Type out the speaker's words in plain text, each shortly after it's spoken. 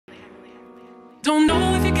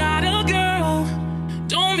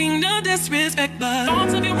disrespect, but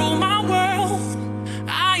thoughts of you rule my world.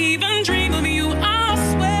 I even dream of you, I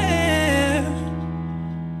swear.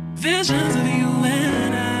 Visions of you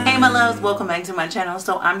and I. Hey my loves, welcome back to my channel.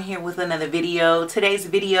 So I'm here with another video. Today's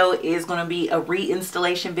video is going to be a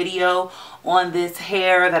reinstallation video on this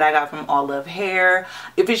hair that I got from Allovehair.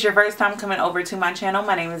 If it's your first time coming over to my channel,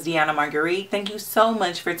 my name is Deanna Marguerite. Thank you so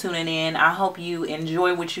much for tuning in. I hope you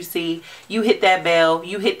enjoy what you see. You hit that bell,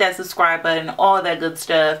 you hit that subscribe button, all that good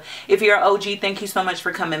stuff. If you're an OG, thank you so much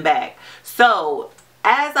for coming back. So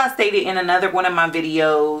as I stated in another one of my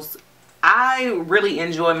videos, I really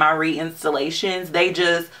enjoy my reinstallations. They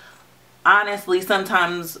just honestly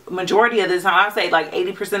sometimes, majority of the time, I say like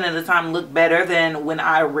 80% of the time, look better than when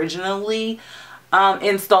I originally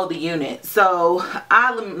installed the unit. So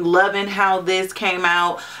I'm loving how this came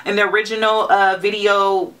out. In the original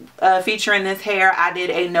video featuring this hair, I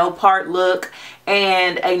did a no part look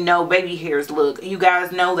and a no baby hairs look. You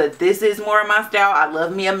guys know that this is more of my style. I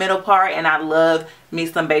love me a middle part and I love me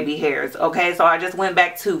some baby hairs. Okay, so I just went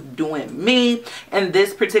back to doing me in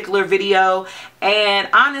this particular video, and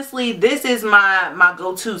honestly this is my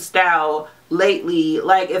go-to style lately.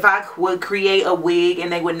 Like if I would create a wig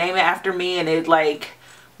and they would name it after me and it like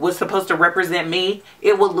was supposed to represent me,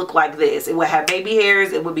 it would look like this. It would have baby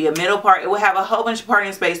hairs, it would be a middle part, it would have a whole bunch of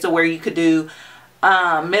parting space to where you could do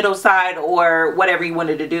middle side or whatever you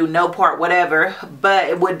wanted to do, no part, whatever, but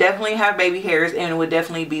it would definitely have baby hairs and it would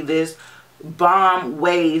definitely be this bomb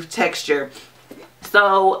wave texture.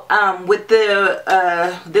 So with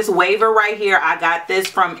the this waver right here, I got this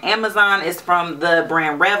from Amazon. It's from the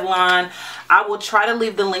brand Revlon. I will try to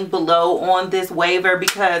leave the link below on this waver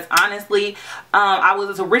because honestly I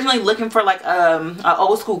was originally looking for like an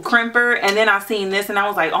old school crimper, and then I seen this and I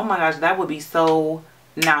was like, oh my gosh, that would be so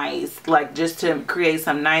nice, like just to create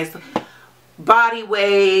some nice body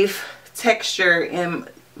wave texture in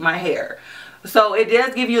my hair. So it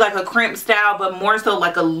does give you like a crimp style, but more so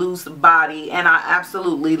like a loose body, and I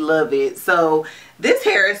absolutely love it. So this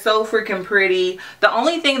hair is so freaking pretty. The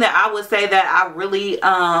only thing that I would say that I really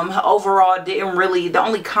overall didn't really, the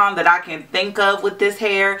only con that I can think of with this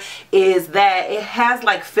hair is that it has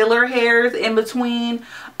like filler hairs in between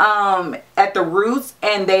at the roots,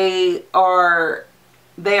 and they are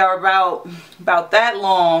about that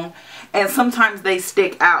long, and sometimes they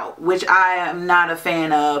stick out, which I am not a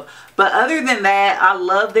fan of. But other than that, I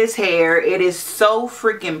love this hair. It is so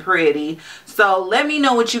freaking pretty. So let me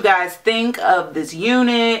know what you guys think of this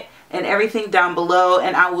unit and everything down below,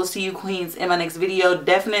 and I will see you queens in my next video.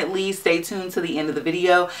 Definitely stay tuned to the end of the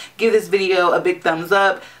video. Give this video a big thumbs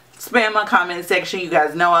up. Spam my comment section. You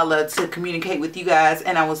guys know I love to communicate with you guys,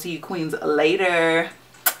 and I will see you queens later.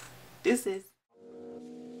 Deuces.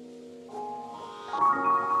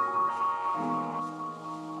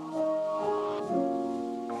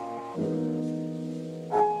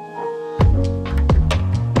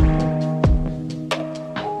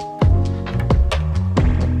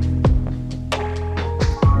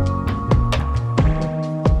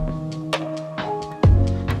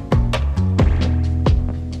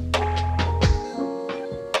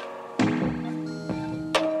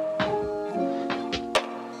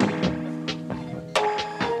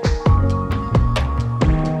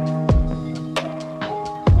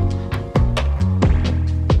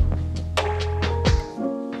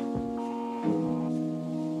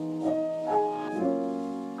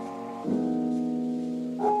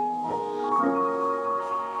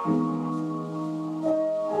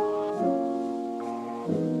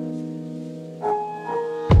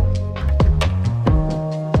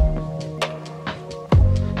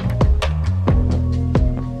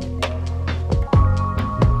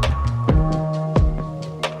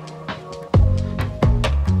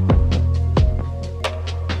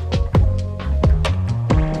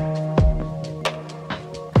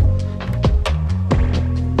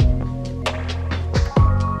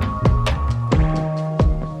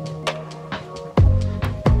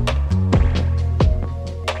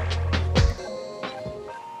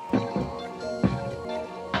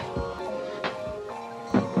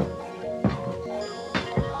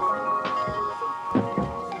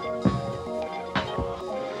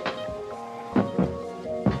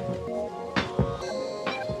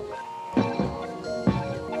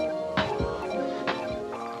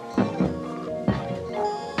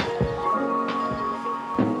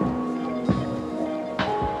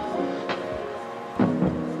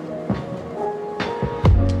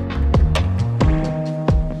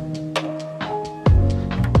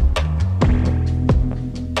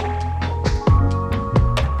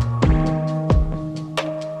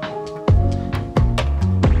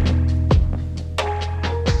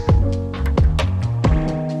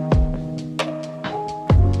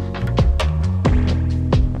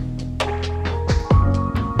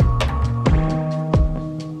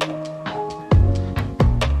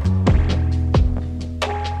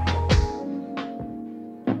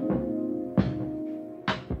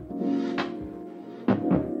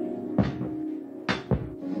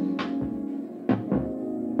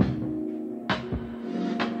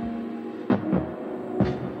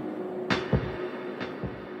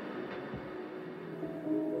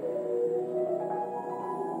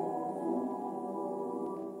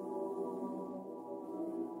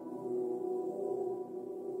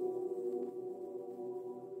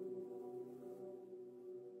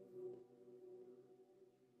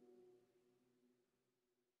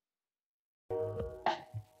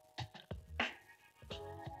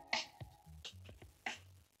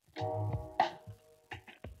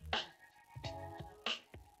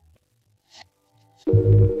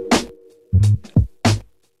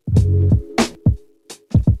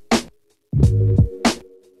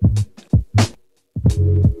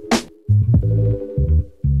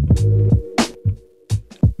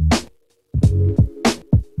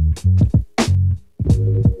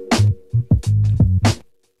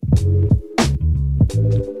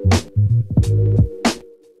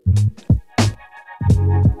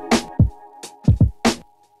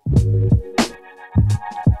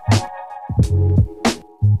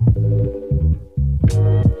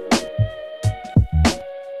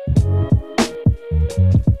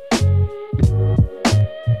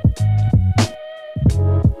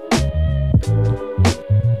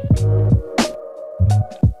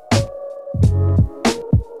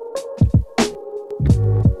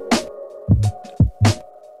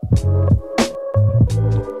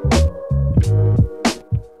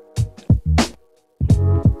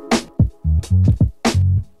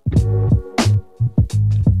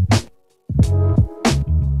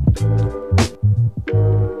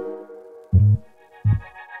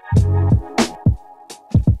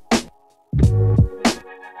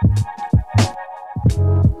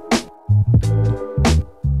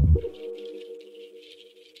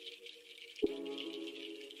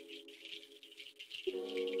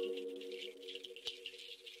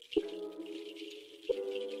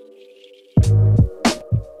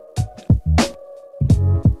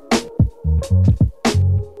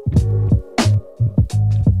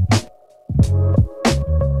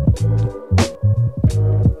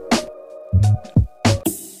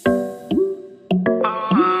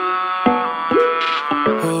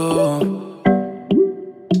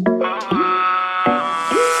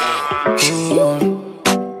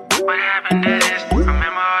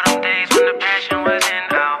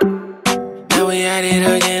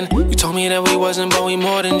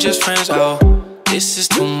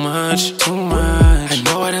 much, too much. I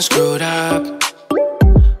know I done screwed up.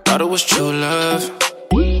 Thought it was true love.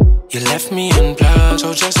 You left me unplugged,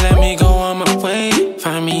 so just let me go on my way.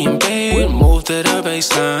 Find me in bed, move to the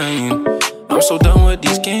baseline. I'm so done with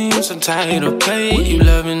these games, I'm tired of playing. You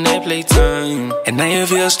loving that playtime, and now you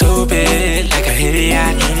feel stupid, like a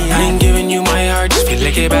idiot. I ain't giving you my heart, just feel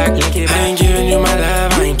lick it back. I ain't giving you my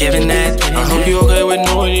love, I ain't giving that. I hope you okay with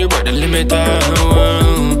knowing you brought the limit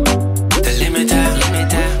down. The limit down, limit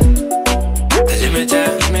down. The limit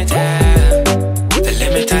down, limit down. The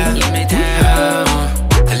limit down, limit down.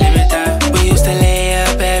 The limit down. We used to lay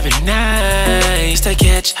up every night, used to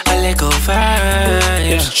catch a little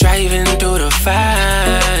vibes, driving through the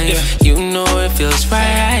five. You know it feels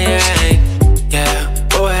right. Yeah,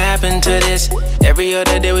 but what happened to this? Every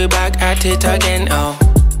other day we back at it again. Oh,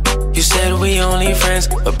 you said we only friends,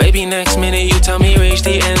 but baby next minute you tell me reach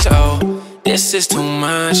the ends. Oh, this is too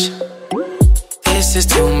much. This is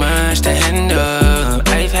too much to handle.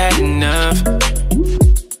 I've had enough.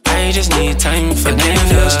 I just need time for that. I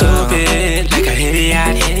feel stupid, like a idiot.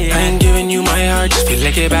 I ain't giving you my heart, just feel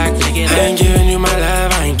lick it back. I ain't giving you my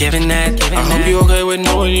love, I ain't giving that. I hope you okay with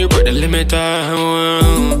knowing you brought the limit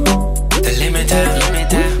down. The limit down, limit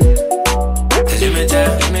down. The limit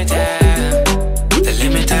down, limit down. The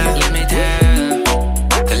limit down, limit down.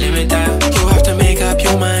 The limit down. You have to make up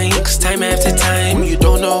your mind, 'cause time after time you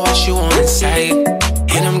don't know what you want inside.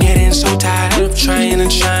 And I'm getting so tired of trying to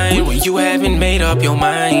shine when you haven't made up your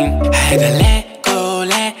mind. I had to let go,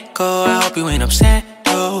 let go. I hope you ain't upset,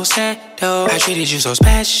 oh, sad, oh. I treated you so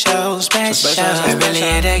special, special. I really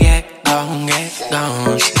had to get gone, get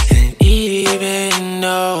gone. And even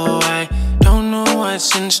though I don't know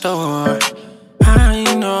what's in store, I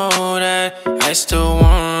know that I still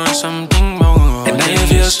want something more. And now you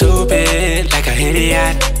feel stupid, like a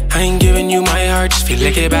idiot. I ain't giving you my heart, just feel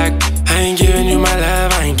lick it back. I ain't giving you my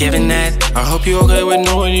love, I ain't giving that. I hope you okay with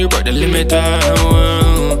knowing you brought the limit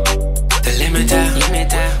down. The limit down, limit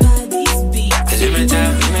down. The limit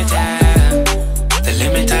down, limit down. The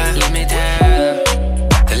limit down, limit down.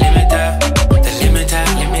 The limit down, the limit down,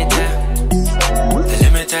 limit down. The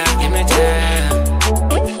limit down, limit down.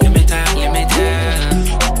 Limit down, limit down.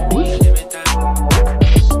 Limit down.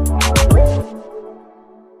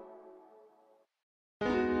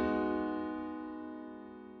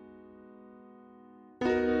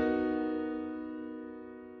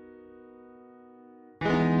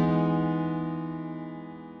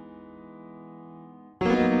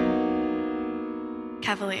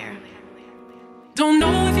 Cavalier. Don't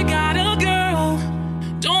know if you got a girl,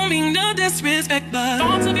 don't mean to disrespect, but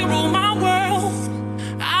thoughts of you rule my world.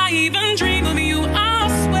 I even dream of you, I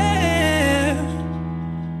swear.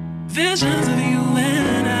 Visions of you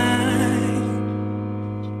and I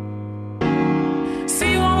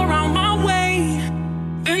see you all around my way.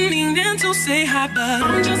 Been meaning to say hi, but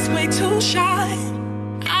I'm just way too shy.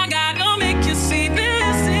 I gotta make you see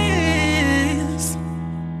this is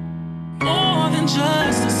more than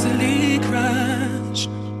just a silly crush.